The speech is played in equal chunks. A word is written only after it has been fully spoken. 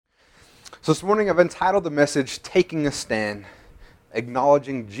So this morning I've entitled the message, Taking a Stand,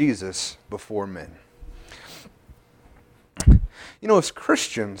 Acknowledging Jesus Before Men. You know, as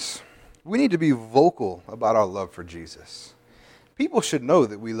Christians, we need to be vocal about our love for Jesus. People should know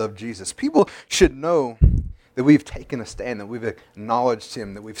that we love Jesus. People should know that we've taken a stand, that we've acknowledged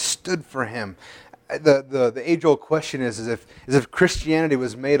Him, that we've stood for Him. The age-old question is if Christianity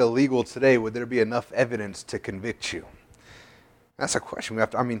was made illegal today, would there be enough evidence to convict you? That's a question we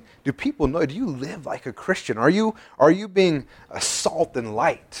have to, do people know? Do you live like a Christian? Are you being a salt and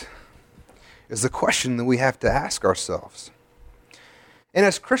light? Is the question that we have to ask ourselves. And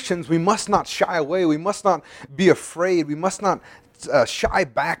as Christians, we must not shy away. We must not be afraid. We must not shy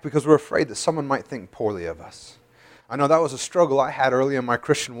back because we're afraid that someone might think poorly of us. I know that was a struggle I had early in my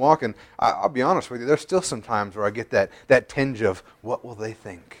Christian walk, and I'll be honest with you, there's still some times where I get that tinge of, what will they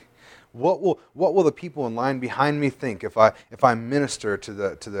think? What will the people in line behind me think if I minister to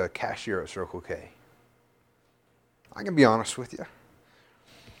the cashier at Circle K? I can be honest with you.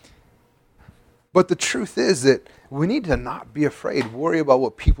 But the truth is that we need to not be afraid, worry about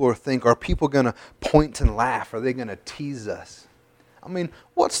what people will think. Are people going to point and laugh? Are they going to tease us?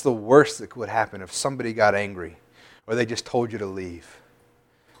 What's the worst that could happen if somebody got angry or they just told you to leave?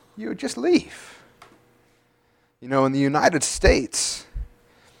 You would just leave. You know, in the United States,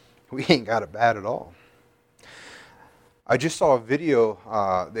 we ain't got it bad at all. I just saw a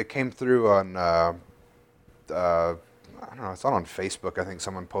video that came through on, I don't know, it's not on Facebook. I think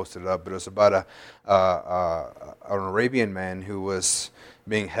someone posted it up, but it was about an Arabian man who was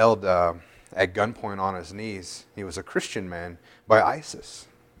being held at gunpoint on his knees. He was a Christian man by ISIS.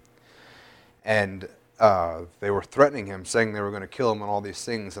 And they were threatening him, saying they were going to kill him and all these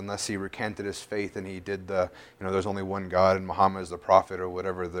things unless he recanted his faith and he did there's only one God and Muhammad is the prophet, or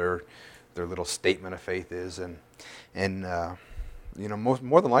whatever their little statement of faith is. And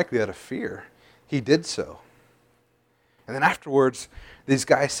more than likely out of fear, he did so. And then afterwards, these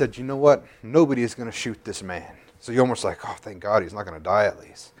guys said, you know what? Nobody is going to shoot this man. So you're almost like, oh, thank God he's not going to die at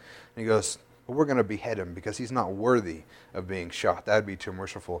least. And he goes, well, we're going to behead him because he's not worthy of being shot. That would be too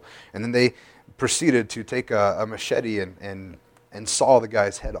merciful. And then they proceeded to take a machete and saw the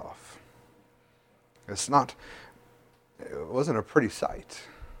guy's head off. It wasn't a pretty sight.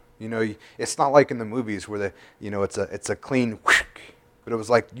 You know, it's not like in the movies where it's a clean whack, but it was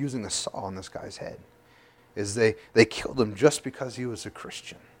like using a saw on this guy's head. They killed him just because he was a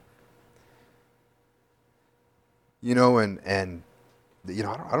Christian. You know, and I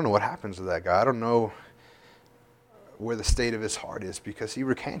don't know what happens to that guy. I don't know where the state of his heart is because he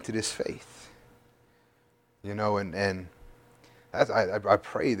recanted his faith. You know, and I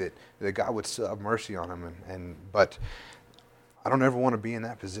pray that God would still have mercy on him. But I don't ever want to be in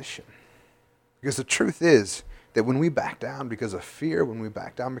that position. Because the truth is that when we back down because of fear, when we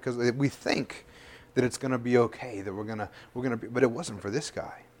back down because we think that it's going to be okay, that we're going to be, but it wasn't for this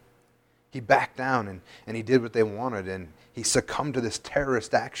guy. He backed down and he did what they wanted, and he succumbed to this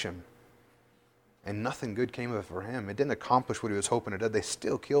terrorist action. And nothing good came of it for him. It didn't accomplish what he was hoping it did. They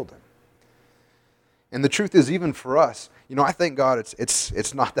still killed him. And the truth is, even for us, you know, I thank God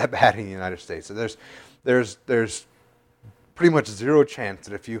it's not that bad in the United States. So there's pretty much zero chance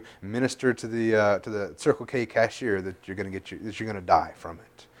that if you minister to the Circle K cashier that you're going to die from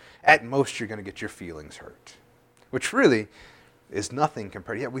it. At most, you're going to get your feelings hurt, which really is nothing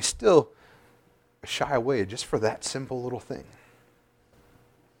compared. Yet we still shy away just for that simple little thing.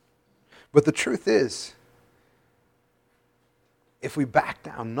 But the truth is, if we back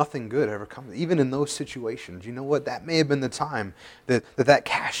down, nothing good ever comes. Even in those situations, you know what? That may have been the time that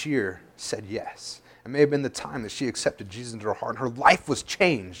cashier said yes. It may have been the time that she accepted Jesus into her heart and her life was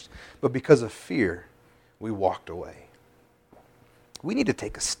changed. But because of fear, we walked away. We need to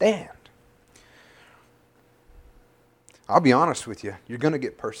take a stand. I'll be honest with you, you're going to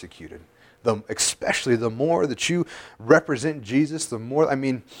get persecuted. Especially the more that you represent Jesus, the more,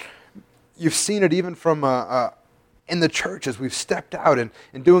 you've seen it even from in the church as we've stepped out and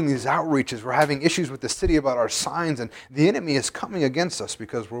doing these outreaches. We're having issues with the city about our signs, and the enemy is coming against us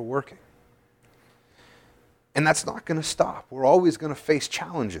because we're working. And that's not going to stop. We're always going to face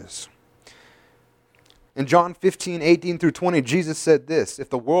challenges. In John 15:18-20, Jesus said this, "If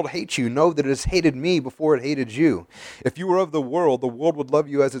the world hates you, know that it has hated me before it hated you. If you were of the world would love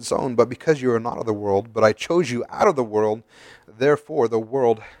you as its own. But because you are not of the world, but I chose you out of the world, therefore the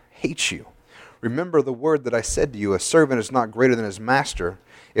world hates you. Remember the word that I said to you, a servant is not greater than his master.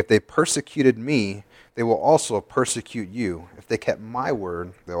 If they persecuted me, they will also persecute you. If they kept my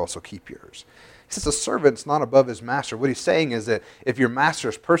word, they'll also keep yours." He says a servant's not above his master. What he's saying is that if your master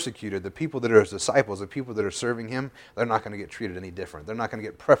is persecuted, the people that are his disciples, the people that are serving him, they're not going to get treated any different. They're not going to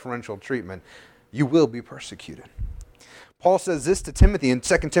get preferential treatment. You will be persecuted. Paul says this to Timothy in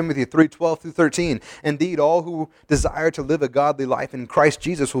 2 Timothy 3:12 through 13. Indeed, all who desire to live a godly life in Christ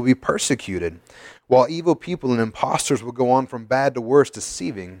Jesus will be persecuted, while evil people and impostors will go on from bad to worse,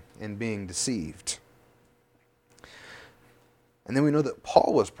 deceiving and being deceived. And then we know that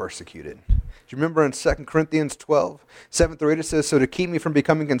Paul was persecuted. Do you remember in 2 Corinthians 12, 7 through 8, it says, "So to keep me from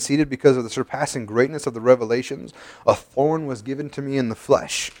becoming conceited because of the surpassing greatness of the revelations, a thorn was given to me in the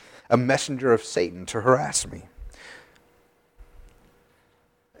flesh, a messenger of Satan to harass me."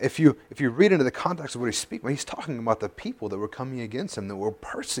 If you read into the context of what he's speaking, he's talking about the people that were coming against him, that were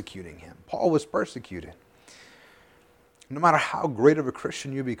persecuting him. Paul was persecuted. No matter how great of a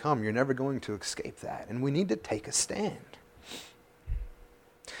Christian you become, you're never going to escape that. And we need to take a stand.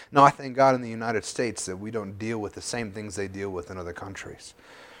 Now, I thank God in the United States that we don't deal with the same things they deal with in other countries.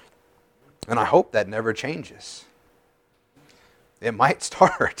 And I hope that never changes. It might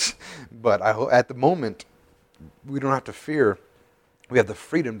start, but at the moment, we don't have to fear. We have the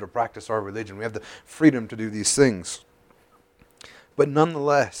freedom to practice our religion. We have the freedom to do these things. But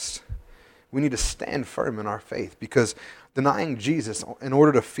nonetheless, we need to stand firm in our faith, because denying Jesus in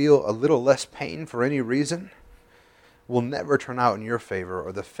order to feel a little less pain for any reason will never turn out in your favor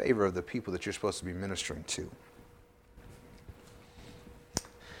or the favor of the people that you're supposed to be ministering to.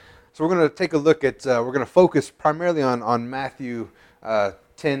 So we're going to take a look at, we're going to focus primarily on Matthew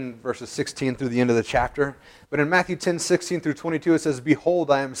 10, verses 16 through the end of the chapter. But in Matthew 10, 16 through 22, it says,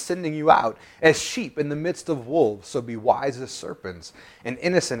 "Behold, I am sending you out as sheep in the midst of wolves, so be wise as serpents and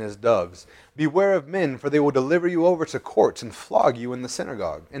innocent as doves. Beware of men, for they will deliver you over to courts and flog you in their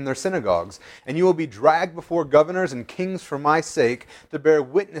synagogues, and you will be dragged before governors and kings for my sake, to bear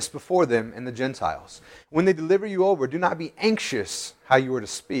witness before them and the Gentiles. When they deliver you over, do not be anxious how you are to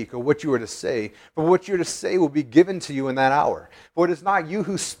speak or what you are to say, for what you are to say will be given to you in that hour. For it is not you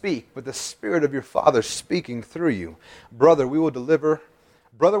who speak, but the Spirit of your Father speaking through you. Brother will deliver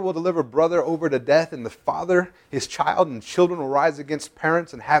brother over to death, and the father his child, and children will rise against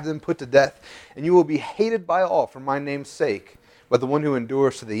parents and have them put to death. And you will be hated by all for my name's sake, but the one who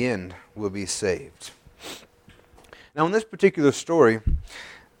endures to the end will be saved." Now, in this particular story,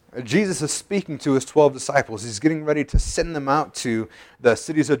 Jesus is speaking to his 12 disciples. He's getting ready to send them out to the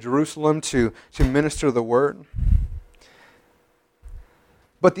cities of Jerusalem to minister the word.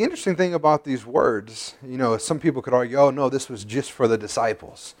 But the interesting thing about these words, some people could argue, oh no, this was just for the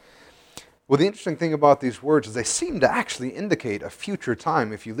disciples. Well, the interesting thing about these words is they seem to actually indicate a future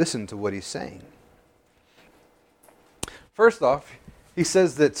time if you listen to what he's saying. First off, he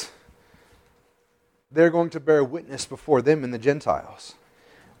says that they're going to bear witness before them and the Gentiles.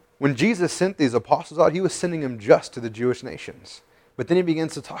 When Jesus sent these apostles out, he was sending them just to the Jewish nations. But then he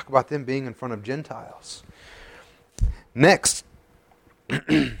begins to talk about them being in front of Gentiles. Next,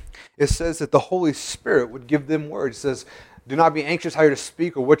 it says that the Holy Spirit would give them words. It says, "Do not be anxious how you're to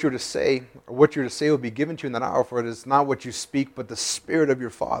speak or what you're to say, or what you're to say will be given to you in that hour, for it is not what you speak, but the Spirit of your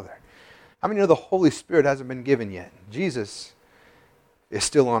Father." How many know the Holy Spirit hasn't been given yet? Jesus is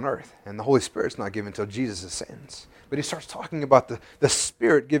still on earth, and the Holy Spirit's not given until Jesus ascends. But he starts talking about the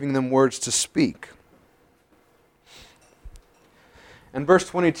Spirit giving them words to speak. In verse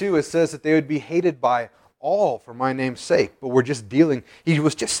 22, it says that they would be hated by all for my name's sake. But he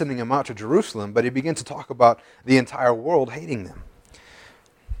was just sending them out to Jerusalem, but he begins to talk about the entire world hating them.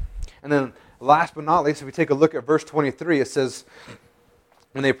 And then last but not least, if we take a look at verse 23, it says,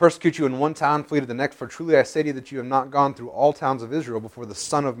 "When they persecute you in one town, flee to the next, for truly I say to you that you have not gone through all towns of Israel before the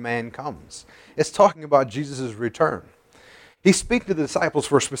Son of Man comes." It's talking about Jesus' return. He's speaking to the disciples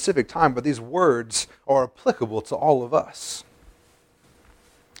for a specific time, but these words are applicable to all of us.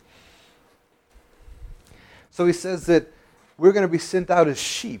 So he says that we're going to be sent out as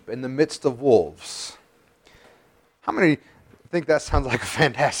sheep in the midst of wolves. How many think that sounds like a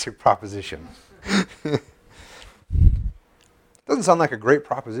fantastic proposition? It doesn't sound like a great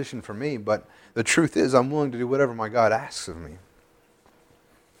proposition for me, but the truth is I'm willing to do whatever my God asks of me.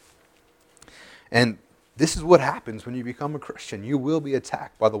 And this is what happens when you become a Christian. You will be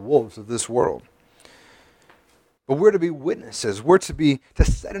attacked by the wolves of this world. But we're to be witnesses. We're to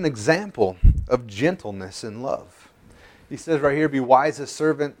set an example of gentleness and love. He says right here, "Be wise as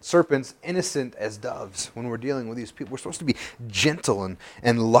serpents, innocent as doves." When we're dealing with these people, we're supposed to be gentle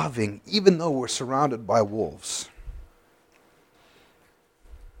and loving, even though we're surrounded by wolves.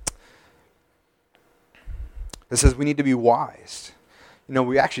 It says we need to be wise.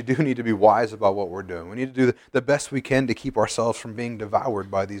 we actually do need to be wise about what we're doing. We need to do the best we can to keep ourselves from being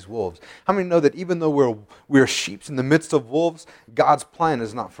devoured by these wolves. How many know that even though we're sheep in the midst of wolves, God's plan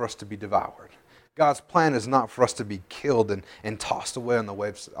is not for us to be devoured. God's plan is not for us to be killed and tossed away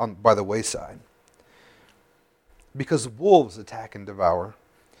by the wayside. Because wolves attack and devour,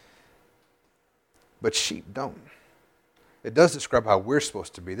 but sheep don't. It does describe how we're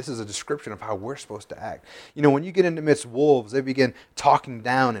supposed to be. This is a description of how we're supposed to act. When you get into midst wolves, they begin talking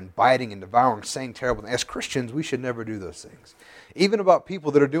down and biting and devouring, saying terrible things. As Christians, we should never do those things. Even about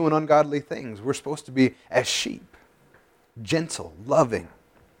people that are doing ungodly things, we're supposed to be as sheep, gentle, loving.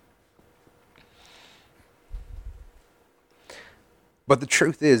 But the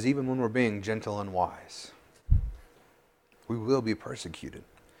truth is, even when we're being gentle and wise, we will be persecuted.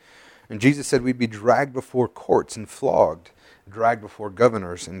 And Jesus said we'd be dragged before courts and flogged, dragged before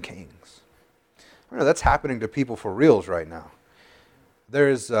governors and kings. That's happening to people for reals right now.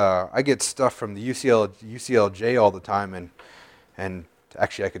 I get stuff from the UCLJ all the time, and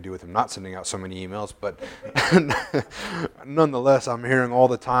actually I could do with them not sending out so many emails, but nonetheless, I'm hearing all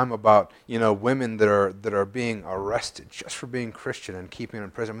the time about women that are being arrested just for being Christian and keeping them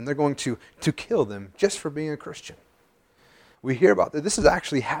in prison. They're going to kill them just for being a Christian. We hear about that. This is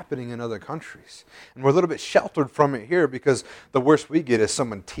actually happening in other countries. And we're a little bit sheltered from it here because the worst we get is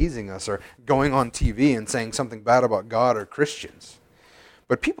someone teasing us or going on TV and saying something bad about God or Christians.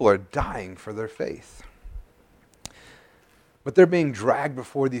 But people are dying for their faith. But they're being dragged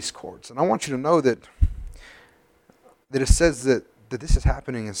before these courts. And I want you to know that it says that this is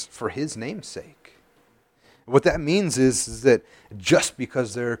happening is for His name's sake. What that means is that just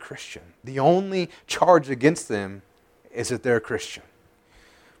because they're a Christian, the only charge against them is that they're a Christian.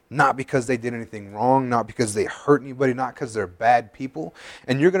 Not because they did anything wrong, not because they hurt anybody, not because they're bad people.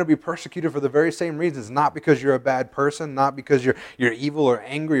 And you're going to be persecuted for the very same reasons, not because you're a bad person, not because you're evil or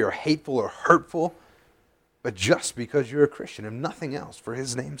angry or hateful or hurtful, but just because you're a Christian, if nothing else, for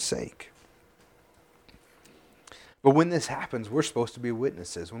His name's sake. But when this happens, we're supposed to be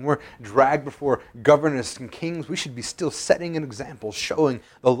witnesses. When we're dragged before governors and kings, we should be still setting an example, showing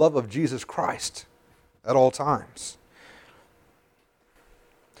the love of Jesus Christ at all times.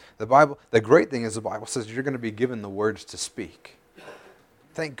 The great thing is the Bible says you're going to be given the words to speak.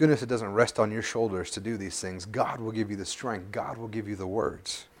 Thank goodness it doesn't rest on your shoulders to do these things. God will give you the strength. God will give you the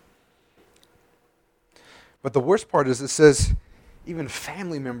words. But the worst part is it says even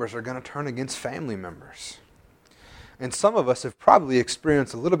family members are going to turn against family members. And some of us have probably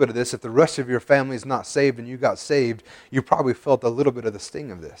experienced a little bit of this. If the rest of your family is not saved and you got saved, you probably felt a little bit of the sting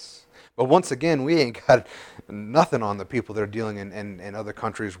of this. But once again, we ain't got nothing on the people that are dealing in other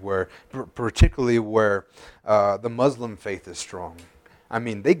countries where, particularly where the Muslim faith is strong.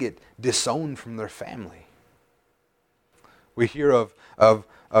 They get disowned from their family. We hear of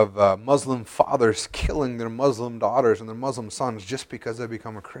Muslim fathers killing their Muslim daughters and their Muslim sons just because they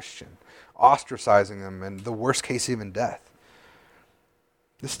become a Christian, ostracizing them, and the worst case, even death.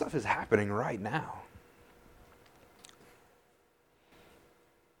 This stuff is happening right now.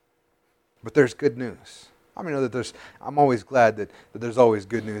 But there's good news. I'm always glad that there's always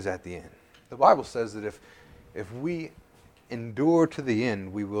good news at the end. The Bible says that if we endure to the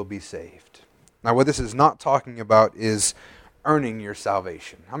end, we will be saved. Now, what this is not talking about is earning your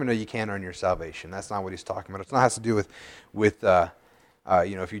salvation. How many know you can't earn your salvation? That's not what he's talking about. It has to do with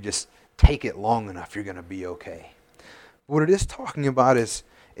if you just take it long enough, you're going to be okay. What it is talking about is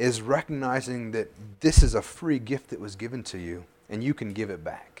recognizing that this is a free gift that was given to you, and you can give it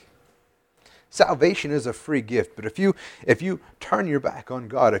back. Salvation is a free gift, but if you turn your back on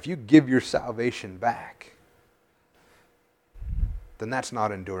God, if you give your salvation back, then that's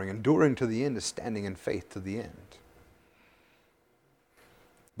not enduring. Enduring to the end is standing in faith to the end.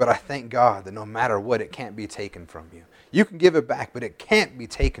 But I thank God that no matter what, it can't be taken from you. You can give it back, but it can't be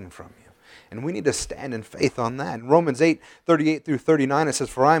taken from you. And we need to stand in faith on that. In Romans 8:38-39, it says,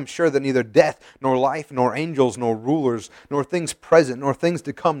 "For I am sure that neither death, nor life, nor angels, nor rulers, nor things present, nor things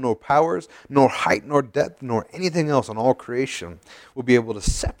to come, nor powers, nor height, nor depth, nor anything else in all creation will be able to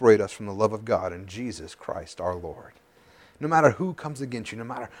separate us from the love of God in Jesus Christ our Lord." No matter who comes against you, no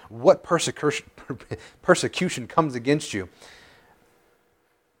matter what persecution comes against you,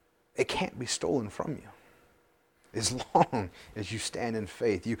 it can't be stolen from you. As long as you stand in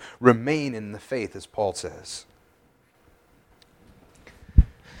faith, you remain in the faith, as Paul says.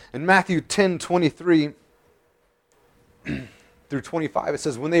 In Matthew 10:23, through 25, it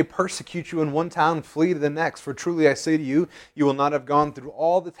says, when they persecute you in one town, flee to the next. For truly I say to you, you will not have gone through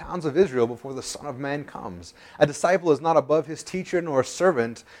all the towns of Israel before the Son of Man comes. A disciple is not above his teacher, nor a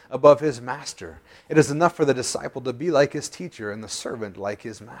servant above his master. It is enough for the disciple to be like his teacher, and the servant like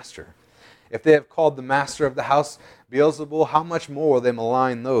his master. If they have called the master of the house Beelzebul, how much more will they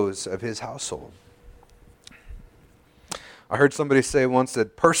malign those of his household? I heard somebody say once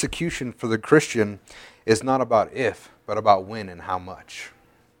that persecution for the Christian is not about if, but about when and how much.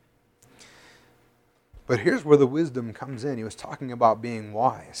 But here's where the wisdom comes in. He was talking about being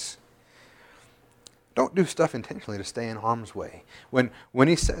wise. Don't do stuff intentionally to stay in harm's way. When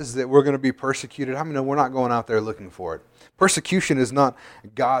he says that we're going to be persecuted, I mean, we're not going out there looking for it. Persecution is not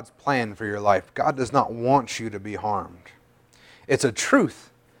God's plan for your life. God does not want you to be harmed. It's a truth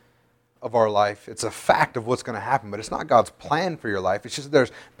of our life. It's a fact of what's going to happen, but it's not God's plan for your life. It's just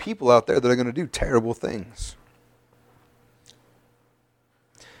there's people out there that are going to do terrible things.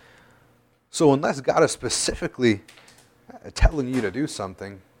 So unless God is specifically telling you to do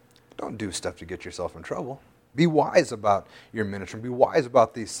something, don't do stuff to get yourself in trouble. Be wise about your ministry. Be wise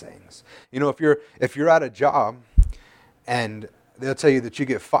about these things. You know, if you're at a job and they'll tell you that you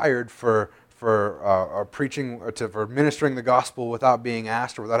get fired for preaching or for ministering the gospel without being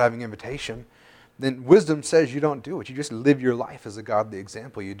asked or without having invitation, then wisdom says you don't do it. You just live your life as a godly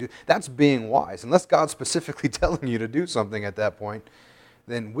example. You do. That's being wise. Unless God's specifically telling you to do something at that point,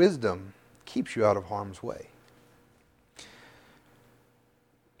 then wisdom keeps you out of harm's way.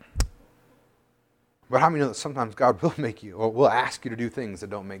 But how many know that sometimes God will make you, or will ask you to do things that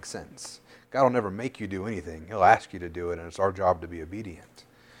don't make sense? God will never make you do anything. He'll ask you to do it, and it's our job to be obedient.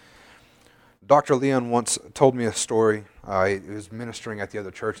 Dr. Leon once told me a story. He was ministering at the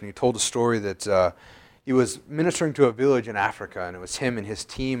other church, and he told a story that he was ministering to a village in Africa, and it was him and his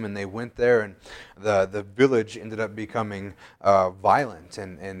team, and they went there, and the village ended up becoming violent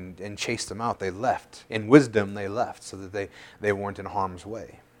and chased them out. They left. In wisdom, they left so that they weren't in harm's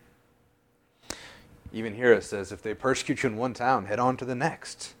way. Even here it says, if they persecute you in one town, head on to the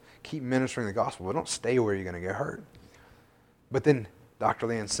next. Keep ministering the gospel, but don't stay where you're going to get hurt. But then Dr.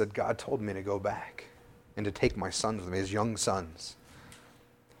 Leon said, God told me to go back and to take my sons with me, his young sons.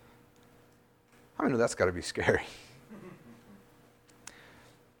 I know that's got to be scary.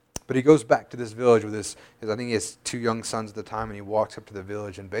 But he goes back to this village with his, I think he has 2 young sons at the time, and he walks up to the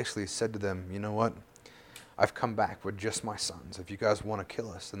village and basically said to them, you know what? I've come back with just my sons. If you guys want to kill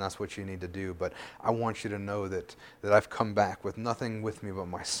us, then that's what you need to do. But I want you to know that I've come back with nothing with me but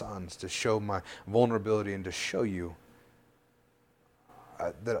my sons to show my vulnerability and to show you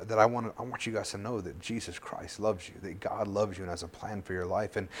that I want you guys to know that Jesus Christ loves you, that God loves you and has a plan for your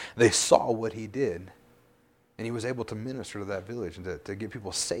life. And they saw what he did, and he was able to minister to that village and to get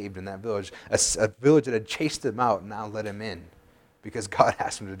people saved in that village. A village that had chased him out now let him in because God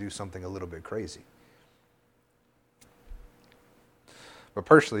asked him to do something a little bit crazy. But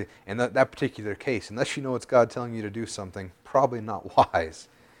personally, in that particular case, unless you know it's God telling you to do something, probably not wise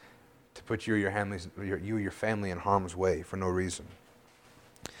to put you or your family in harm's way for no reason.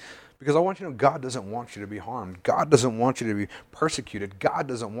 Because I want you to know God doesn't want you to be harmed. God doesn't want you to be persecuted. God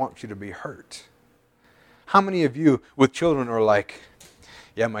doesn't want you to be hurt. How many of you with children are like,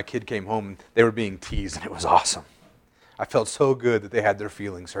 yeah, my kid came home and they were being teased and it was awesome. I felt so good that they had their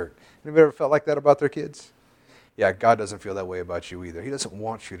feelings hurt. Anybody ever felt like that about their kids? Yeah, God doesn't feel that way about you either. He doesn't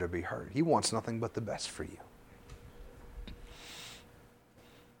want you to be hurt. He wants nothing but the best for you.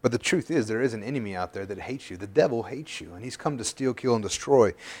 But the truth is, there is an enemy out there that hates you. The devil hates you, and he's come to steal, kill, and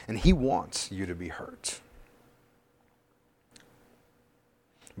destroy, and he wants you to be hurt.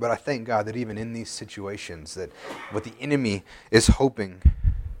 But I thank God that even in these situations, that what the enemy is hoping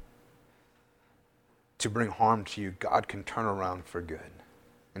to bring harm to you, God can turn around for good.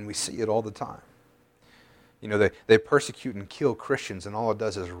 And we see it all the time. You know, they persecute and kill Christians, and all it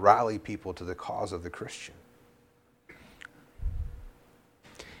does is rally people to the cause of the Christian.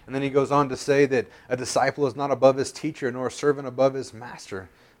 And then he goes on to say that a disciple is not above his teacher, nor a servant above his master,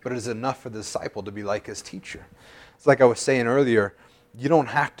 but it is enough for the disciple to be like his teacher. It's like I was saying earlier, you don't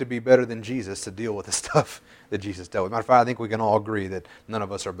have to be better than Jesus to deal with the stuff that Jesus dealt with. Matter of fact, I think we can all agree that none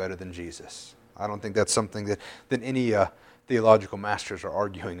of us are better than Jesus. I don't think that's something that any theological masters are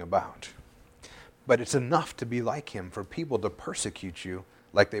arguing about. But it's enough to be like him for people to persecute you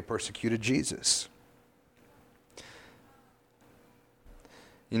like they persecuted Jesus.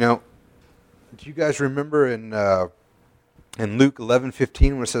 You know, do you guys remember in Luke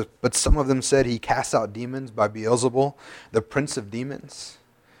 11:15 where it says, but some of them said he cast out demons by Beelzebul, the prince of demons?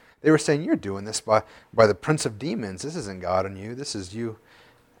 They were saying, you're doing this by the prince of demons. This isn't God in you. This is you.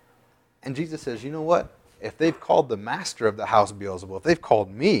 And Jesus says, you know what? if they've called the master of the house Beelzebul, if they've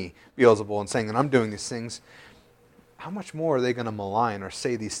called me Beelzebul and saying that I'm doing these things, how much more are they going to malign or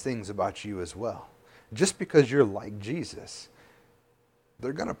say these things about you as well? Just because you're like Jesus,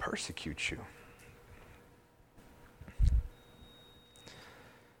 they're going to persecute you.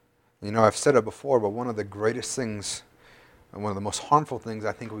 You know, I've said it before, but one of the greatest things, and one of the most harmful things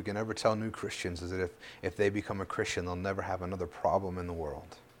I think we can ever tell new Christians is that if they become a Christian, they'll never have another problem in the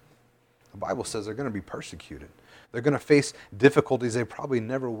world. The Bible says they're going to be persecuted. They're going to face difficulties they probably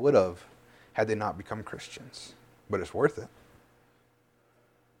never would have had they not become Christians. But it's worth it.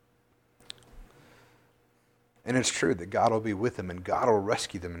 And it's true that God will be with them, and God will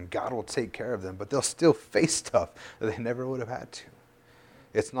rescue them, and God will take care of them, but they'll still face stuff that they never would have had to.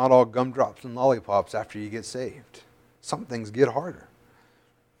 It's not all gumdrops and lollipops after you get saved. Some things get harder.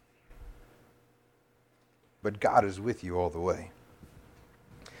 But God is with you all the way.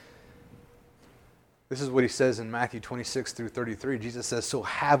 This is what he says in Matthew 26 through 33. Jesus says, so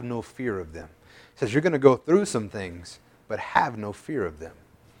have no fear of them. He says, you're going to go through some things, but have no fear of them.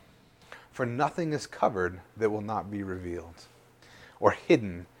 For nothing is covered that will not be revealed, or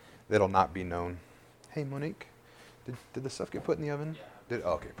hidden that will not be known. Hey, Monique, did the stuff get put in the oven?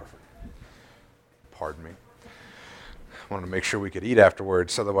 Okay, perfect. Pardon me. I wanted to make sure we could eat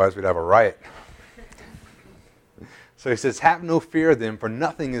afterwards, otherwise we'd have a riot. So he says, have no fear of them, for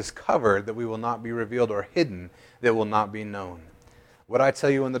nothing is covered that we will not be revealed, or hidden that will not be known. What I tell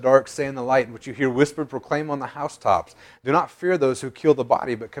you in the dark, say in the light, and what you hear whispered, proclaim on the housetops. Do not fear those who kill the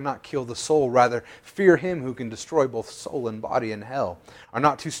body, but cannot kill the soul. Rather, fear him who can destroy both soul and body in hell. Are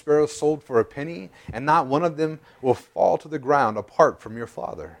not 2 sparrows sold for a penny? And not one of them will fall to the ground apart from your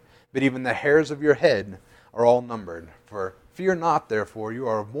Father. But even the hairs of your head are all numbered. For fear not, therefore, you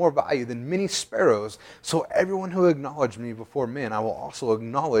are of more value than many sparrows. So everyone who acknowledged me before men, I will also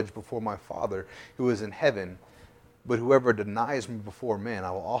acknowledge before my Father who is in heaven. But whoever denies me before men,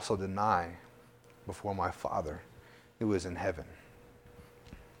 I will also deny before my Father who is in heaven.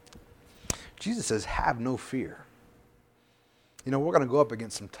 Jesus says, have no fear. You know, we're going to go up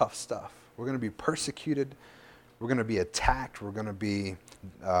against some tough stuff. We're going to be persecuted. We're going to be attacked. We're going to be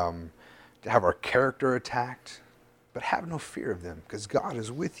have our character attacked. But have no fear of them, because God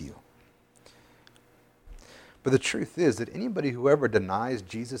is with you. But the truth is that anybody who ever denies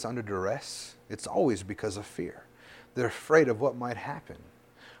Jesus under duress, it's always because of fear. They're afraid of what might happen.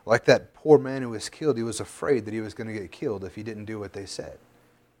 Like that poor man who was killed, he was afraid that he was going to get killed if he didn't do what they said.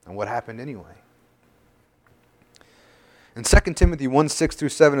 And what happened anyway? In 2 Timothy 1:6 through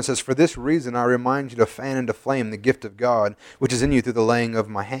 7, it says, for this reason I remind you to fan into flame the gift of God, which is in you through the laying of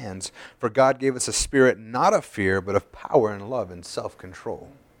my hands. For God gave us a spirit not of fear, but of power and love and self-control.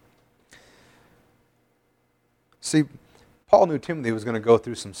 See, Paul knew Timothy was going to go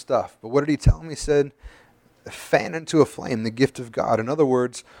through some stuff. But what did he tell him? He said, fan into a flame the gift of God. In other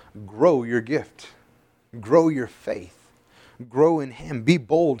words, grow your gift. Grow your faith. Grow in him. Be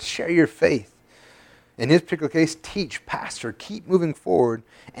bold. Share your faith. In his particular case, teach, pastor, keep moving forward,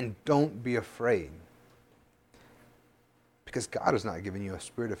 and don't be afraid. Because God has not given you a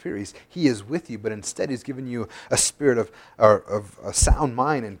spirit of fear. He is with you, but instead he's given you a spirit of a sound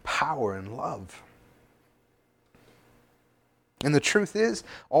mind and power and love. And the truth is,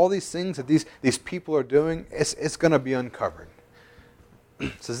 all these things that these people are doing, it's going to be uncovered.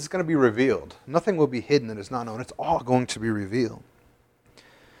 So it's going to be revealed. Nothing will be hidden that is not known. It's all going to be revealed.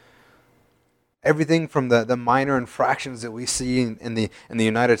 Everything from the minor infractions that we see in the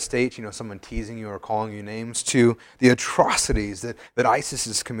United States, you know, someone teasing you or calling you names, to the atrocities that ISIS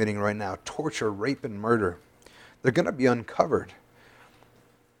is committing right now, torture, rape, and murder. They're going to be uncovered.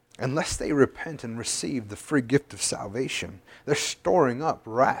 Unless they repent and receive the free gift of salvation, they're storing up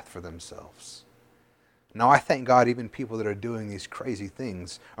wrath for themselves. Now, I thank God even people that are doing these crazy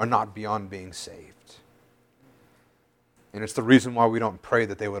things are not beyond being saved. And it's the reason why we don't pray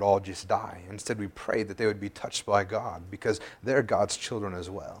that they would all just die. Instead, we pray that they would be touched by God, because they're God's children as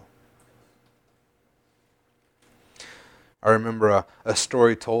well. I remember a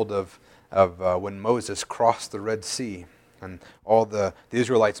story told of when Moses crossed the Red Sea, and all the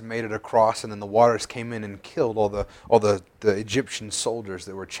Israelites made it across, and then the waters came in and killed all the Egyptian soldiers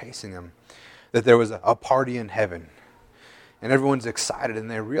that were chasing them. That there was a party in heaven. And everyone's excited,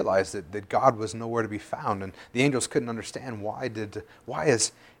 and they realized that God was nowhere to be found. And the angels couldn't understand why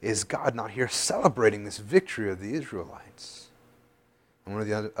is God not here celebrating this victory of the Israelites? And one of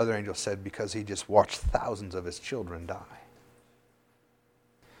the other angels said, because he just watched thousands of his children die.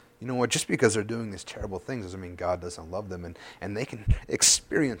 You know what? Just because they're doing these terrible things doesn't mean God doesn't love them, and they can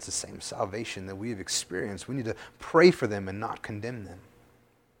experience the same salvation that we've experienced. We need to pray for them and not condemn them.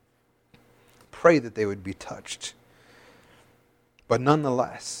 pray that they would be touched. But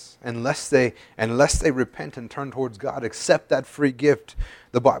nonetheless, unless they repent and turn towards God, accept that free gift,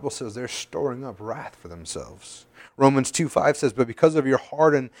 the Bible says they're storing up wrath for themselves. Romans 2:5 says, "But because of your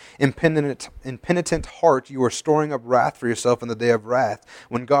hard and impenitent heart, you are storing up wrath for yourself in the day of wrath,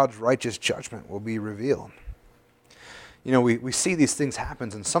 when God's righteous judgment will be revealed." You know, we see these things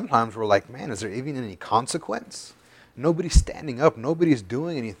happen, and sometimes we're like, man, is there even any consequence? Nobody's standing up. Nobody's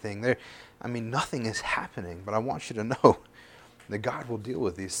doing anything. Nothing is happening. But I want you to know that God will deal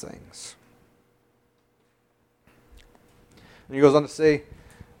with these things. And he goes on to say,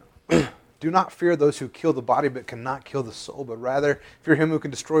 "Do not fear those who kill the body but cannot kill the soul, but rather fear him who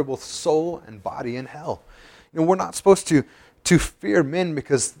can destroy both soul and body in hell." You know, we're not supposed to fear men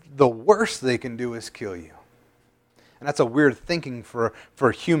because the worst they can do is kill you. And that's a weird thinking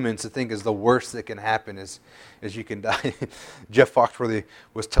for humans to think is the worst that can happen is you can die. Jeff Foxworthy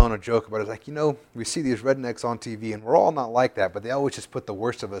was telling a joke about it. It's like, you know, we see these rednecks on TV, and we're all not like that, but they always just put the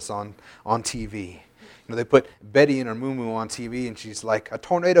worst of us on TV. You know, they put Betty and her moo-moo on TV, and she's like, a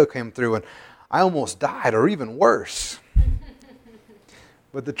tornado came through, and I almost died, or even worse.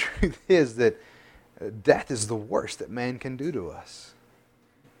 But the truth is that death is the worst that man can do to us.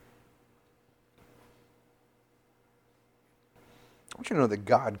 I want you to know that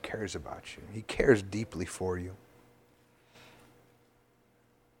God cares about you. He cares deeply for you.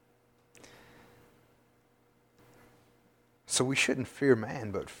 So we shouldn't fear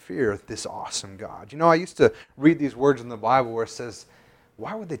man, but fear this awesome God. You know, I used to read these words in the Bible where it says,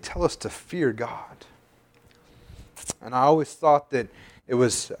 why would they tell us to fear God? And I always thought that it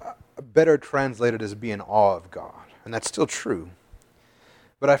was better translated as being awe of God. And that's still true.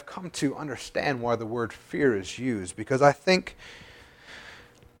 But I've come to understand why the word fear is used, because I think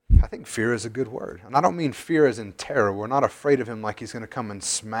fear is a good word. And I don't mean fear as in terror. We're not afraid of him like he's going to come and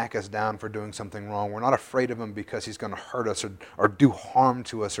smack us down for doing something wrong. We're not afraid of him because he's going to hurt us or do harm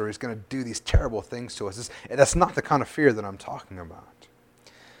to us, or he's going to do these terrible things to us. That's not the kind of fear that I'm talking about.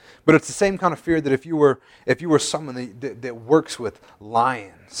 But it's the same kind of fear that if you were someone that works with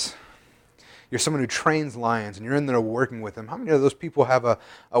lions, you're someone who trains lions and you're in there working with them, how many of those people have a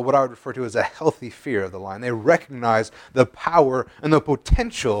what I would refer to as a healthy fear of the lion? They recognize the power and the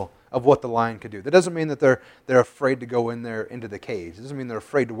potential of what the lion could do. That doesn't mean that they're afraid to go in there into the cage. It doesn't mean they're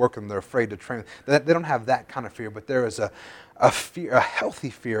afraid to work with them. They're afraid to train them. They don't have that kind of fear, but there is a fear, a healthy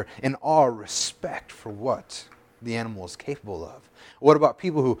fear and awe, respect for what the animal is capable of. What about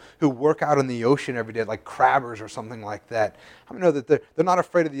people who work out in the ocean every day, like crabbers or something like that? How many know that they're not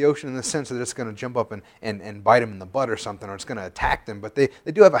afraid of the ocean in the sense that it's going to jump up and bite them in the butt or something, or it's going to attack them, but they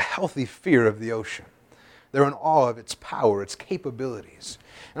do have a healthy fear of the ocean. They're in awe of its power, its capabilities.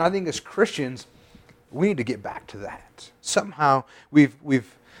 And I think as Christians, we need to get back to that. Somehow we've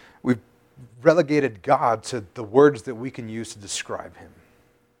relegated God to the words that we can use to describe him.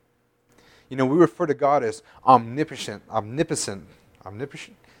 You know, we refer to God as omnipotent. What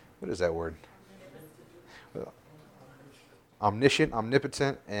is that word? Omniscient,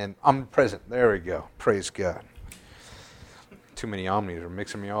 omnipotent, and omnipresent. There we go. Praise God. Too many omnis are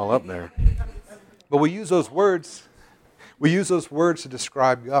mixing me all up there. But we use those words. We use those words to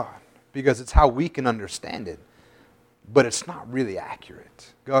describe God because it's how we can understand it. But it's not really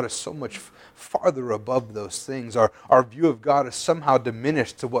accurate. God is so much farther above those things. Our view of God is somehow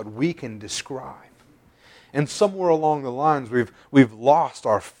diminished to what we can describe. And somewhere along the lines, we've lost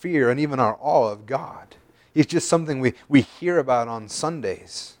our fear and even our awe of God. He's just something we hear about on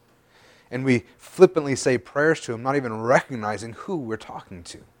Sundays. And we flippantly say prayers to him, not even recognizing who we're talking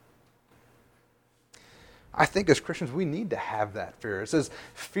to. I think as Christians, we need to have that fear. It says,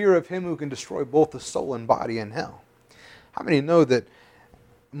 fear of him who can destroy both the soul and body in hell. How many know that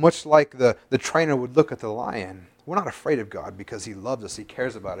much like the trainer would look at the lion, we're not afraid of God because he loves us, he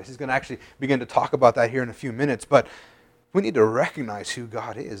cares about us. He's going to actually begin to talk about that here in a few minutes, but we need to recognize who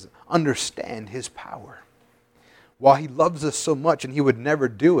God is, understand his power. While he loves us so much and he would never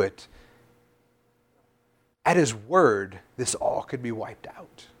do it, at his word, this all could be wiped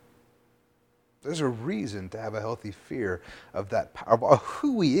out. There's a reason to have a healthy fear of that power, of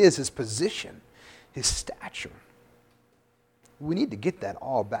who he is, his position, his stature. We need to get that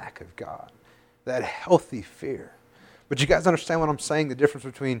all back of God, that healthy fear. But you guys understand what I'm saying, the difference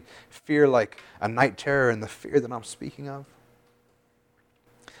between fear like a night terror and the fear that I'm speaking of?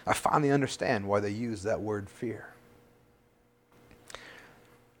 I finally understand why they use that word fear.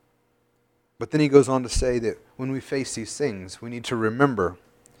 But then he goes on to say that when we face these things, we need to remember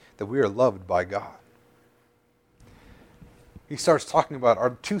that we are loved by God. He starts talking about,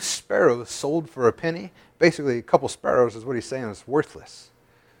 are 2 sparrows sold for a penny? Basically, a couple sparrows is what he's saying is worthless.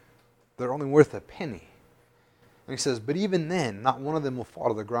 They're only worth a penny. And he says, but even then, not one of them will fall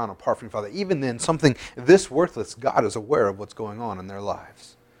to the ground apart from your Father. Even then, something this worthless, God is aware of what's going on in their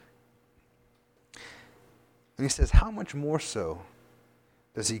lives. And he says, how much more so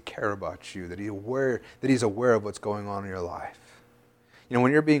does he care about you, that he's aware of what's going on in your life? You know,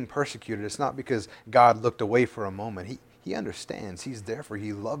 when you're being persecuted, it's not because God looked away for a moment. He understands. He's there for you.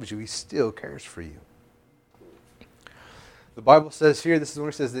 He loves you. He still cares for you. The Bible says here, this is when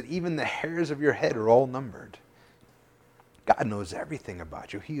it says that even the hairs of your head are all numbered. God knows everything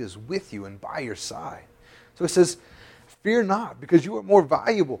about you. He is with you and by your side. So it says, fear not, because you are more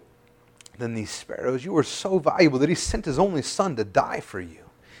valuable than these sparrows. You are so valuable that he sent his only son to die for you.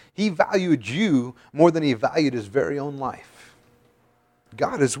 He valued you more than he valued his very own life.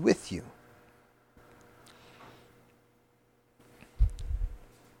 God is with you.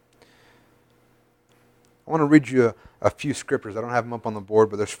 I want to read you a few scriptures. I don't have them up on the board,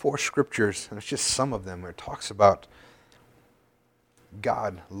 but there's 4 scriptures, and it's just some of them where it talks about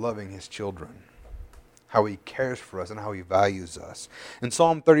God loving his children, how he cares for us and how he values us. In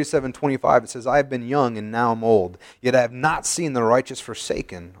Psalm 37:25, it says, I have been young and now am old, yet I have not seen the righteous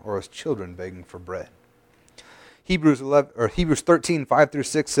forsaken or his children begging for bread. Hebrews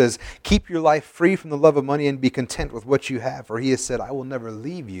 13:5-6 says, keep your life free from the love of money and be content with what you have, for he has said, I will never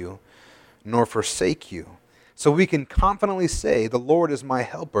leave you nor forsake you. So we can confidently say, the Lord is my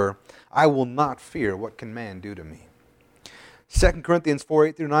helper. I will not fear. What can man do to me? 2 Corinthians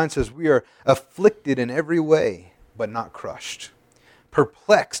 4:8-9 says, we are afflicted in every way, but not crushed.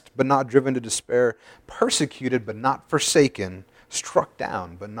 Perplexed, but not driven to despair. Persecuted, but not forsaken. Struck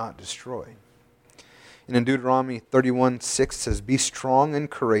down, but not destroyed. And in Deuteronomy 31:6 says, be strong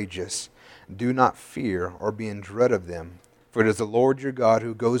and courageous. Do not fear or be in dread of them. For it is the Lord your God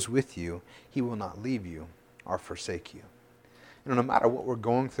who goes with you. He will not leave you or forsake you. You know, no matter what we're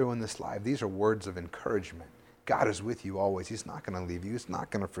going through in this life, these are words of encouragement. God is with you always. He's not going to leave you. He's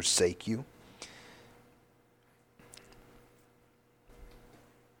not going to forsake you.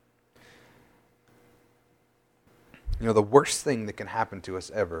 You know, the worst thing that can happen to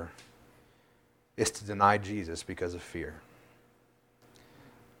us ever is to deny Jesus because of fear.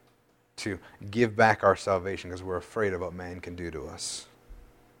 To give back our salvation because we're afraid of what man can do to us.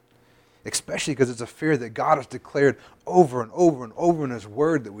 Especially because it's a fear that God has declared over and over and over in his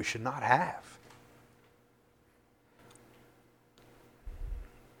word that we should not have.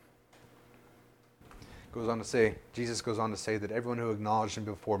 Jesus goes on to say that everyone who acknowledges me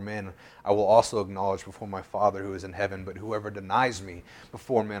before men, I will also acknowledge before my Father who is in heaven. But whoever denies me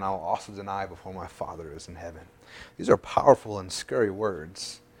before men, I will also deny before my Father who is in heaven. These are powerful and scary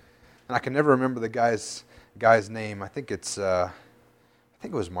words. And I can never remember the guy's name. I think it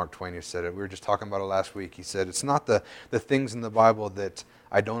was Mark Twain who said it. We were just talking about it last week. He said, it's not the things in the Bible that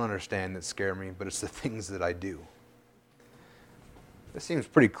I don't understand that scare me, but it's the things that I do. This seems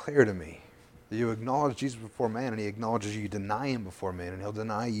pretty clear to me. You acknowledge Jesus before man, and he acknowledges you deny him before man, and he'll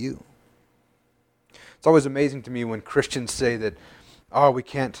deny you. It's always amazing to me when Christians say that, we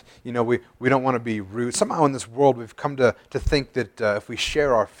can't, we don't want to be rude. Somehow in this world we've come to think that if we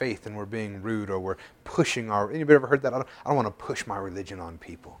share our faith and we're being rude or we're pushing anybody ever heard that? I don't want to push my religion on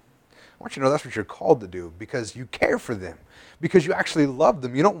people. I want you to know that's what you're called to do because you care for them, because you actually love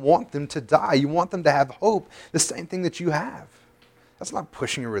them. You don't want them to die. You want them to have hope, the same thing that you have. That's not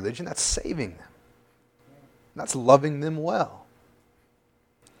pushing a religion, that's saving them. That's loving them well.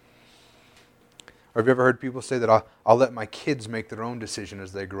 Or have you ever heard people say that I'll let my kids make their own decision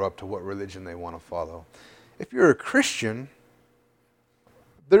as they grow up to what religion they want to follow? If you're a Christian,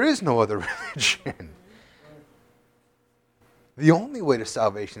 there is no other religion. The only way to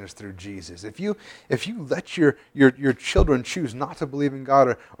salvation is through Jesus. If you let your children choose not to believe in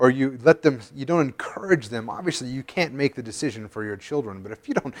God, or you don't encourage them, obviously you can't make the decision for your children. But if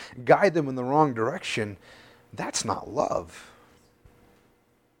you don't guide them in the wrong direction, that's not love.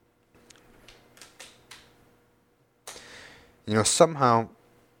 Somehow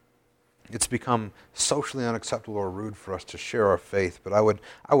it's become socially unacceptable or rude for us to share our faith. But I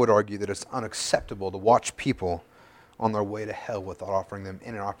would argue that it's unacceptable to watch people on their way to hell without offering them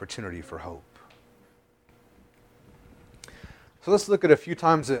any opportunity for hope. So let's look at a few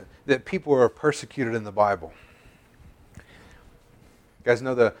times that people are persecuted in the Bible. You guys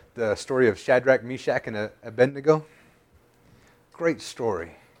know the story of Shadrach, Meshach, and Abednego? Great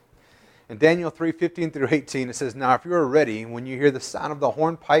story. In Daniel 3:15-18, it says, now if you are ready, when you hear the sound of the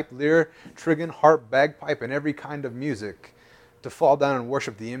hornpipe, lyre, trigon, harp, bagpipe, and every kind of music, to fall down and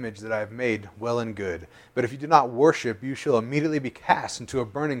worship the image that I have made, well and good. But if you do not worship, you shall immediately be cast into a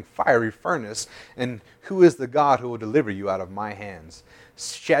burning fiery furnace. And who is the God who will deliver you out of my hands?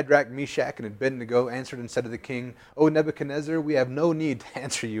 Shadrach, Meshach, and Abednego answered and said to the king, O Nebuchadnezzar, we have no need to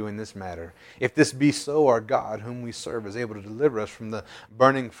answer you in this matter. If this be so, our God, whom we serve, is able to deliver us from the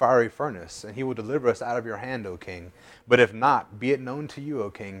burning fiery furnace, and he will deliver us out of your hand, O king. But if not, be it known to you,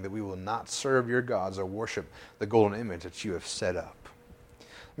 O king, that we will not serve your gods or worship the golden image that you have set up.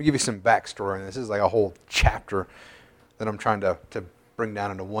 Let me give you some backstory on this. This is like a whole chapter that I'm trying to bring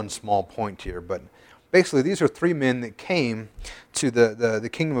down into one small point here. But basically, these are three men that came to the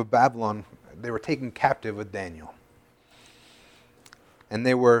kingdom of Babylon. They were taken captive with Daniel. And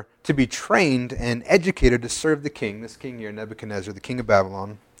they were to be trained and educated to serve the king, this king here, Nebuchadnezzar, the king of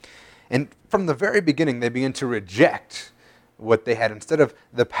Babylon. And from the very beginning, they began to reject what they had. Instead of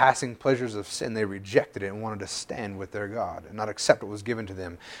the passing pleasures of sin, they rejected it and wanted to stand with their God and not accept what was given to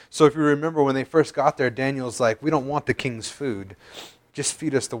them. So if you remember when they first got there, Daniel's like, we don't want the king's food. Just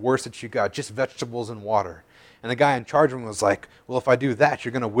feed us the worst that you got, just vegetables and water. And the guy in charge of him was like, well, if I do that,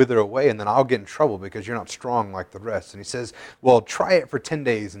 you're going to wither away, and then I'll get in trouble because you're not strong like the rest. And he says, well, try it for 10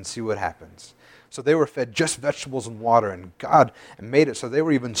 days and see what happens. So they were fed just vegetables and water, and God made it so they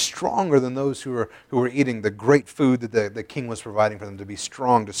were even stronger than those who were eating the great food that the king was providing for them to be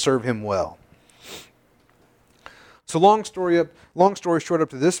strong, to serve him well. So long story short up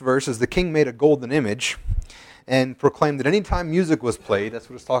to this verse is the king made a golden image and proclaimed that any time music was played, that's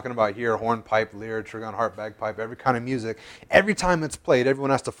what it's talking about here, hornpipe, lyre, trigon, harp, bagpipe, every kind of music, every time it's played, everyone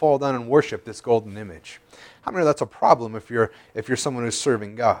has to fall down and worship this golden image. How many of that's a problem if you're someone who's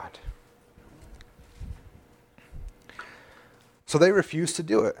serving God? So they refuse to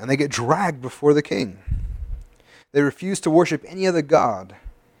do it, and they get dragged before the king. They refuse to worship any other god,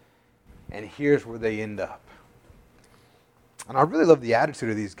 and here's where they end up. And I really love the attitude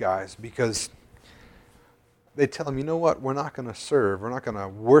of these guys, because they tell him, you know what, we're not going to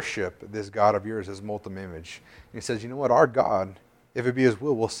worship this God of yours, this molten image. And he says, you know what, our God, if it be his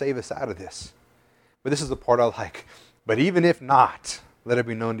will save us out of this. But this is the part I like. But even if not, let it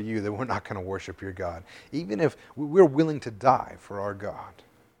be known to you that we're not going to worship your God. Even if we're willing to die for our God,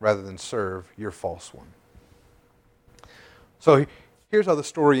 rather than serve your false one. So here's how the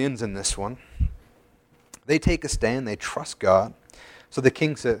story ends in this one. They take a stand, they trust God. So the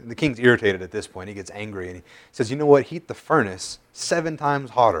king's irritated at this point. He gets angry and he says, you know what, heat the furnace 7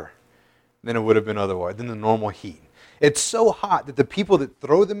 times hotter than it would have been otherwise, than the normal heat. It's so hot that the people that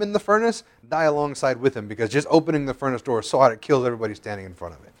throw them in the furnace die alongside with them, because just opening the furnace door is so hot it kills everybody standing in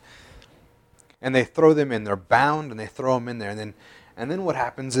front of it. And they throw them in. They're bound and they throw them in there. And then what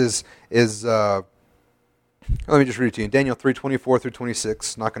happens is let me just read it to you. In Daniel 3:24 through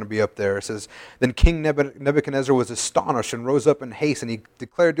 26, not going to be up there. It says, then King Nebuchadnezzar was astonished and rose up in haste, and he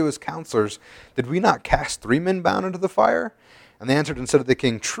declared to his counselors, did we not cast 3 men bound into the fire? And they answered and said to the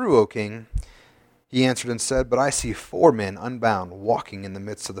king, true, O king. He answered and said, but I see 4 men unbound walking in the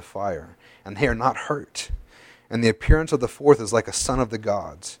midst of the fire, and they are not hurt. And the appearance of the 4th is like a son of the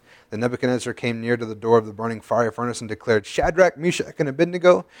gods. Then Nebuchadnezzar came near to the door of the burning fire furnace and declared, Shadrach, Meshach, and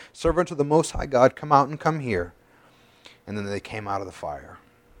Abednego, servants of the Most High God, come out and come here. And then they came out of the fire.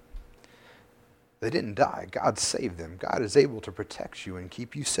 They didn't die. God saved them. God is able to protect you and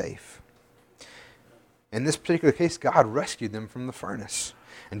keep you safe. In this particular case, God rescued them from the furnace.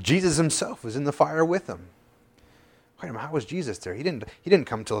 And Jesus himself was in the fire with them. Wait a minute, how was Jesus there? He didn't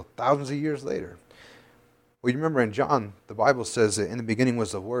come until thousands of years later. Well, you remember in John, the Bible says that in the beginning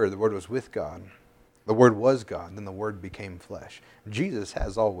was the Word was with God. The Word was God, and then the Word became flesh. Jesus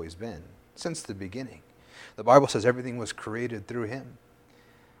has always been, since the beginning. The Bible says everything was created through him.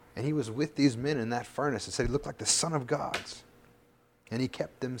 And he was with these men in that furnace. It said he looked like the Son of God. And he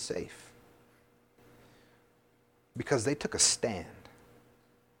kept them safe. Because they took a stand,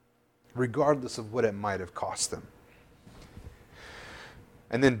 regardless of what it might have cost them.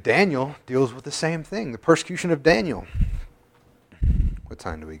 And then Daniel deals with the same thing, the persecution of Daniel. What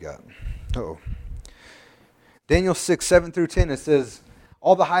time do we got? Daniel 6:7 through 10, it says,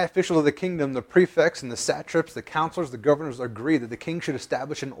 all the high officials of the kingdom, the prefects and the satraps, the counselors, the governors agreed that the king should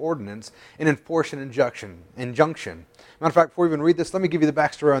establish an ordinance and enforce an injunction. Matter of fact, before we even read this, let me give you the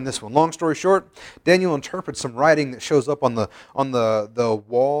backstory on this one. Long story short, Daniel interprets some writing that shows up on the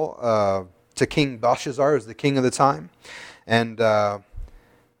wall to King Belshazzar, who's the king of the time. And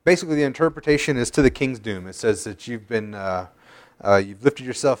basically the interpretation is to the king's doom. It says that you've lifted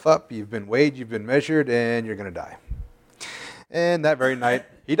yourself up, you've been weighed, you've been measured, and you're going to die. And that very night,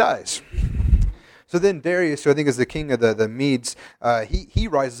 he dies. So then Darius, who I think is the king of the Medes, he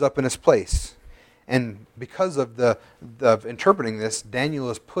rises up in his place. And because of the interpreting this, Daniel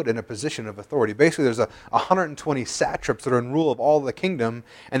is put in a position of authority. Basically, there's 120 satraps that are in rule of all the kingdom,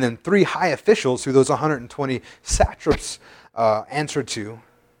 and then 3 high officials who those 120 satraps answer to,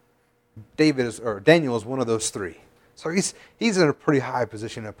 Daniel is one of those three. So he's in a pretty high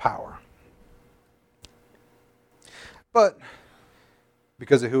position of power. But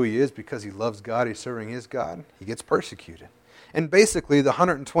because of who he is, because he loves God, he's serving his God, he gets persecuted. And basically, the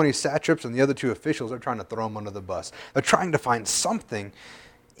 120 satraps and the other two officials are trying to throw him under the bus. They're trying to find something,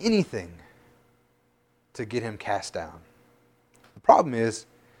 anything, to get him cast down. The problem is,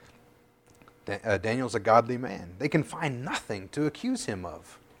 Daniel's a godly man. They can find nothing to accuse him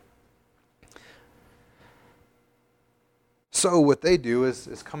of. So what they do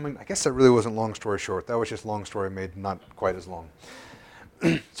is coming, I guess that really wasn't long story short. That was just long story made not quite as long.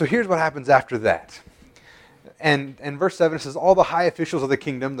 So here's what happens after that. And verse 7 says, all the high officials of the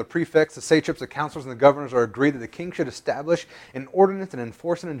kingdom, the prefects, the satraps, the counselors, and the governors are agreed that the king should establish an ordinance and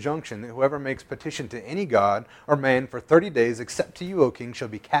enforce an injunction that whoever makes petition to any god or man for 30 days, except to you, O king, shall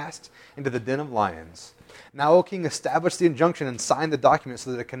be cast into the den of lions. Now, O king, establish the injunction and sign the document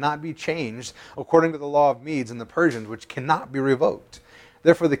so that it cannot be changed according to the law of Medes and the Persians, which cannot be revoked.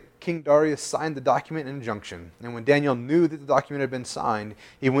 Therefore, the king Darius signed the document and injunction. And when Daniel knew that the document had been signed,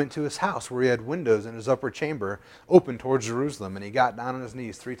 he went to his house where he had windows in his upper chamber open towards Jerusalem. And he got down on his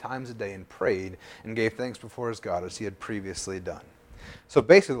knees 3 times a day and prayed and gave thanks before his God as he had previously done. So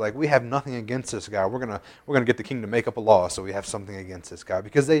basically, we have nothing against this guy. We're gonna get the king to make up a law so we have something against this guy.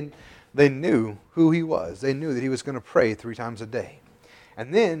 Because they knew who he was. They knew that he was going to pray 3 times a day.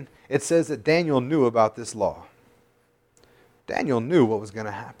 And then it says that Daniel knew about this law. Daniel knew what was going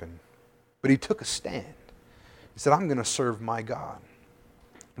to happen, but he took a stand. He said, I'm going to serve my God,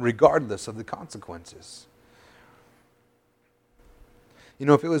 regardless of the consequences. You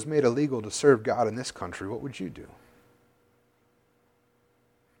know, if it was made illegal to serve God in this country, what would you do?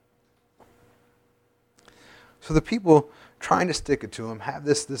 So the people trying to stick it to him have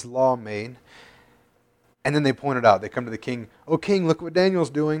this law made, and then they point it out. They come to the king, oh king, look what Daniel's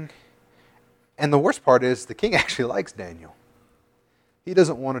doing. And the worst part is the king actually likes Daniel. He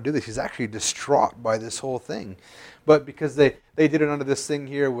doesn't want to do this. He's actually distraught by this whole thing. But because they did it under this thing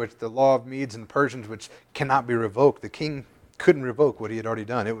here with the law of Medes and Persians, which cannot be revoked, the king couldn't revoke what he had already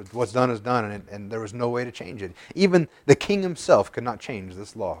done. What's done is done, and there was no way to change it. Even the king himself could not change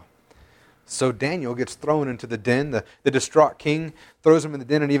this law. So Daniel gets thrown into the den. The distraught king throws him in the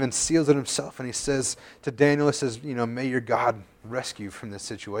den and even seals it himself. And he says to Daniel, he says, may your God rescue you from this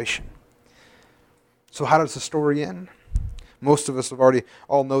situation. So how does the story end? Most of us have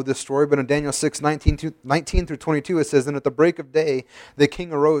all know this story, but in Daniel 6, 19 through 22, it says, and at the break of day, the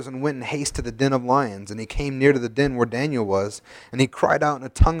king arose and went in haste to the den of lions. And he came near to the den where Daniel was, and he cried out in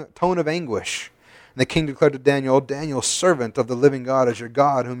a tone of anguish. And the king declared to Daniel, O Daniel, servant of the living God, is your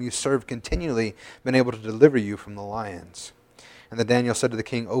God, whom you serve continually, been able to deliver you from the lions? And then Daniel said to the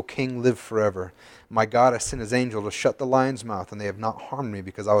king, O king, live forever. My God has sent his angel to shut the lion's mouth, and they have not harmed me,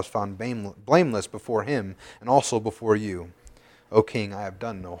 because I was found blameless before him, and also before you. O king, I have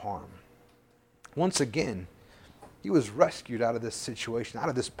done no harm. Once again, he was rescued out of this situation, out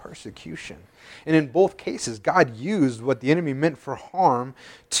of this persecution. And in both cases, God used what the enemy meant for harm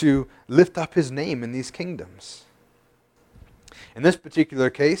to lift up his name in these kingdoms. In this particular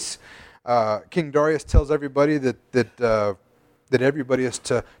case, King Darius tells everybody that everybody is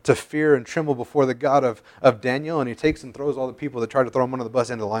to fear and tremble before the God of Daniel, and he takes and throws all the people that try to throw him under the bus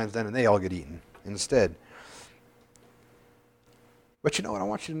into the lion's den, and they all get eaten instead. But you know what? I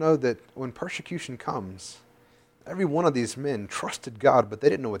want you to know that when persecution comes, every one of these men trusted God, but they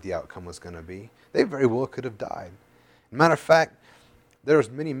didn't know what the outcome was going to be. They very well could have died. Matter of fact, there's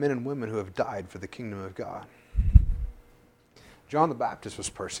many men and women who have died for the kingdom of God. John the Baptist was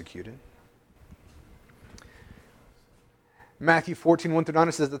persecuted. Matthew 14, 1-9,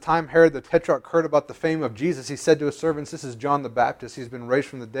 it says, the time Herod the Tetrarch heard about the fame of Jesus, he said to his servants, this is John the Baptist. He's been raised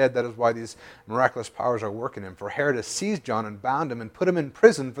from the dead. That is why these miraculous powers are working in him. For Herod has seized John and bound him and put him in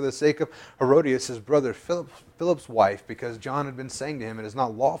prison for the sake of Herodias, his brother, Philip's wife, because John had been saying to him, it is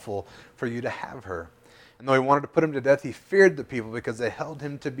not lawful for you to have her. And though he wanted to put him to death, he feared the people because they held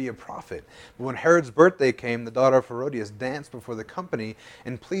him to be a prophet. But when Herod's birthday came, the daughter of Herodias danced before the company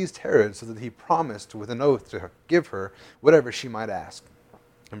and pleased Herod, so that he promised with an oath to give her whatever she might ask.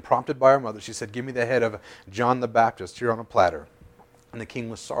 And prompted by her mother, she said, give me the head of John the Baptist here on a platter. And the king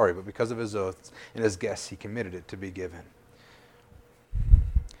was sorry, but because of his oaths and his guests, he committed it to be given.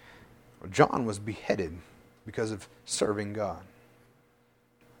 John was beheaded because of serving God.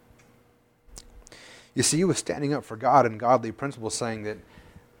 You see, he was standing up for God and godly principles, saying that,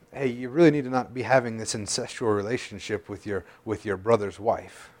 hey, you really need to not be having this incestual relationship with your brother's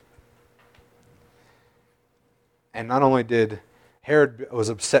wife. And not only did Herod was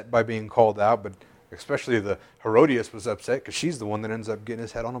upset by being called out, but Especially the Herodias was upset because she's the one that ends up getting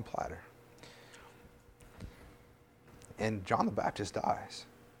his head on a platter. And John the Baptist dies.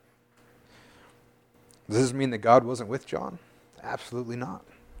 Does this mean that God wasn't with John? Absolutely not.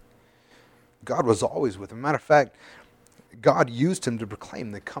 God was always with him. Matter of fact, God used him to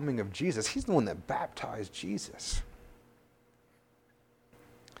proclaim the coming of Jesus. He's the one that baptized Jesus.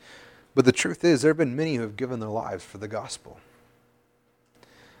 But the truth is, there have been many who have given their lives for the gospel.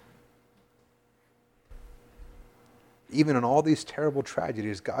 Even in all these terrible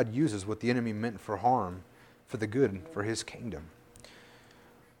tragedies, God uses what the enemy meant for harm, for the good, for his kingdom.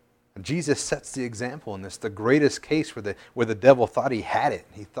 And Jesus sets the example in this, the greatest case where the devil thought he had it.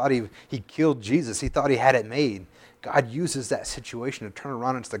 He thought he killed Jesus. He thought he had it made. God uses that situation to turn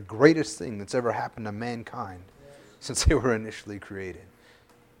around. It's the greatest thing that's ever happened to mankind since they were initially created.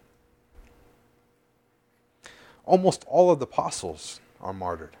 Almost all of the apostles are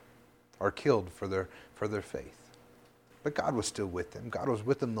martyred, are killed for their faith. But God was still with them. God was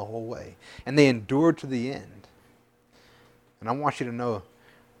with them the whole way. And they endured to the end. And I want you to know,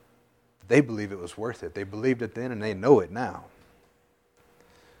 they believe it was worth it. They believed it then and they know it now.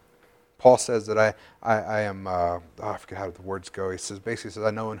 Paul says that I am, I forget how the words go. He basically says, I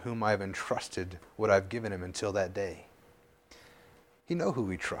know in whom I have entrusted what I've given him until that day. He knew who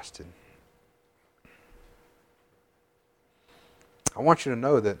he trusted. I want you to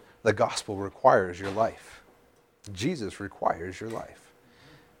know that the gospel requires your life. Jesus requires your life.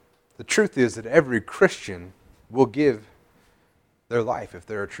 The truth is that every Christian will give their life if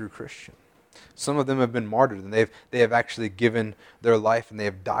they're a true Christian. Some of them have been martyred and they have actually given their life and they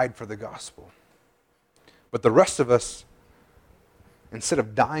have died for the gospel. But the rest of us, instead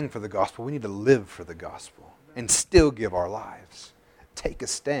of dying for the gospel, we need to live for the gospel and still give our lives. Take a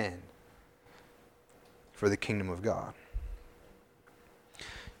stand for the kingdom of God.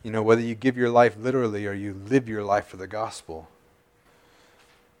 You know, whether you give your life literally or you live your life for the gospel,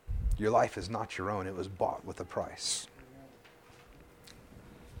 your life is not your own. It was bought with a price.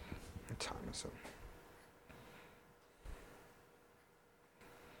 What time is it?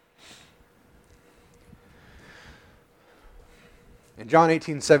 In John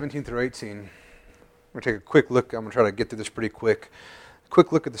 18:17 through 18, I'm going to take a quick look. I'm going to try to get through this pretty quick. A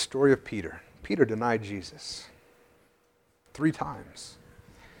quick look at the story of Peter. Peter denied Jesus 3 times.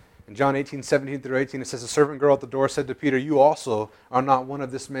 In John 18:17 through 18, it says, a servant girl at the door said to Peter, you also are not one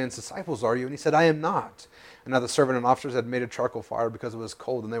of this man's disciples, are you? And he said, I am not. And now the servant and officers had made a charcoal fire because it was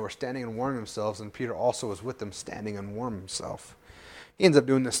cold, and they were standing and warming themselves, and Peter also was with them standing and warming himself. He ends up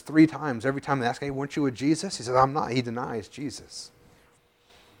doing this 3 times. Every time they ask, hey, weren't you with Jesus? He says, I'm not. He denies Jesus.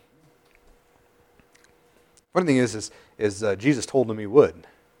 Funny thing is Jesus told him he would.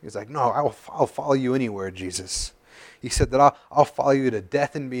 He's like, no, I'll follow you anywhere, Jesus. He said that I'll follow you to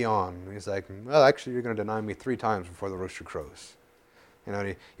death and beyond. And he's like, well, actually, you're going to deny me 3 times before the rooster crows. You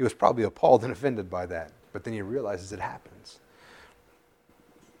know, he was probably appalled and offended by that. But then he realizes it happens.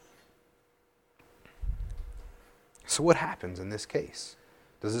 So what happens in this case?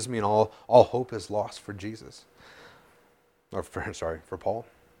 Does this mean all hope is lost for Jesus? Or for Paul?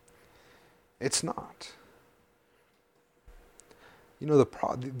 It's not. You know,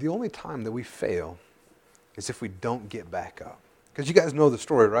 the only time that we fail is if we don't get back up. Because you guys know the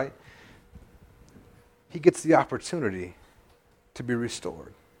story, right? He gets the opportunity to be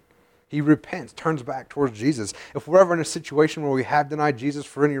restored. He repents, turns back towards Jesus. If we're ever in a situation where we have denied Jesus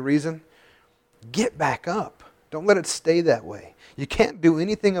for any reason, get back up. Don't let it stay that way. You can't do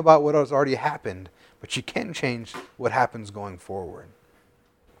anything about what has already happened, but you can change what happens going forward.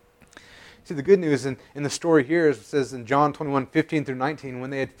 See, the good news in the story here is, it says in John 21:15 through 19,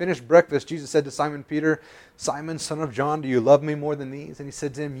 when they had finished breakfast, Jesus said to Simon Peter, Simon, son of John, do you love me more than these? And he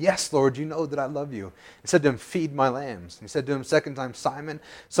said to him, yes, Lord, you know that I love you. He said to him, feed my lambs. And he said to him second time, Simon,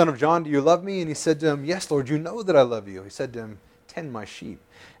 son of John, do you love me? And he said to him, yes, Lord, you know that I love you. He said to him, tend my sheep.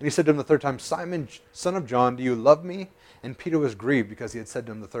 And he said to him the third time, Simon, son of John, do you love me? And Peter was grieved because he had said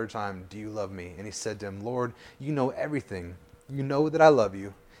to him the third time, do you love me? And he said to him, Lord, you know everything. You know that I love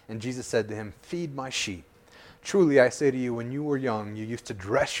you. And Jesus said to him, feed my sheep. Truly I say to you, when you were young, you used to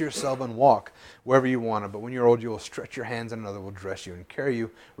dress yourself and walk wherever you wanted. But when you're old, you will stretch your hands and another will dress you and carry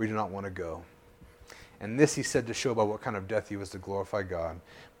you where you do not want to go. And this he said to show by what kind of death he was to glorify God.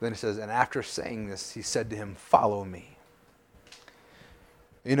 But then it says, and after saying this, he said to him, follow me.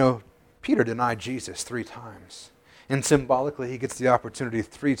 You know, Peter denied Jesus 3 times. And symbolically, he gets the opportunity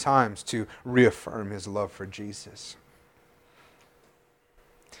 3 times to reaffirm his love for Jesus.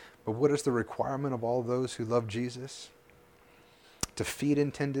 But what is the requirement of all those who love Jesus? To feed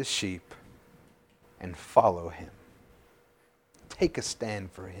and tend his sheep and follow him. Take a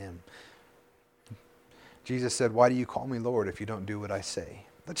stand for him. Jesus said, why do you call me Lord if you don't do what I say?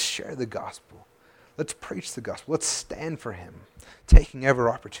 Let's share the gospel. Let's preach the gospel. Let's stand for him, taking every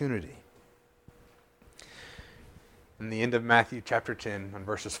opportunity. In the end of Matthew chapter 10, on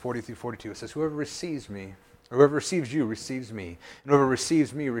verses 40 through 42, it says, whoever receives me, or whoever receives you receives me, and whoever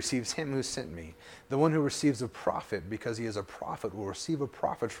receives me receives him who sent me. The one who receives a prophet because he is a prophet will receive a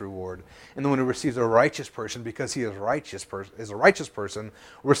prophet's reward, and the one who receives a righteous person because he is a righteous person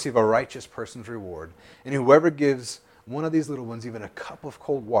will receive a righteous person's reward. And whoever gives one of these little ones even a cup of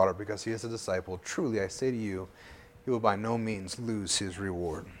cold water because he is a disciple, truly I say to you, he will by no means lose his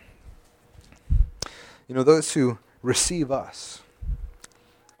reward. You know, those who receive us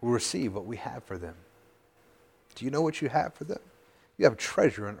will receive what we have for them. Do you know what you have for them? You have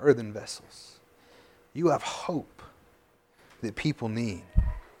treasure in earthen vessels. You have hope that people need.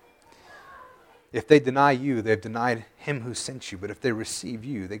 If they deny you, they've denied him who sent you. But if they receive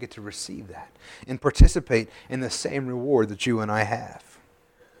you, they get to receive that and participate in the same reward that you and I have.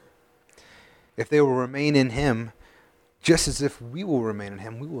 If they will remain in him, just as if we will remain in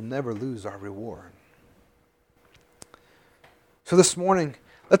him, we will never lose our reward. So this morning,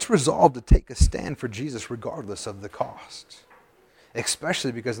 let's resolve to take a stand for Jesus regardless of the cost.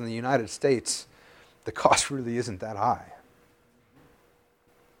 Especially because in the United States, the cost really isn't that high.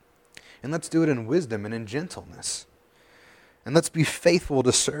 And let's do it in wisdom and in gentleness. And let's be faithful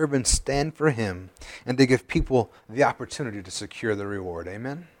to serve and stand for him and to give people the opportunity to secure the reward.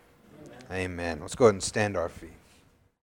 Amen? Amen. Let's go ahead and stand our feet.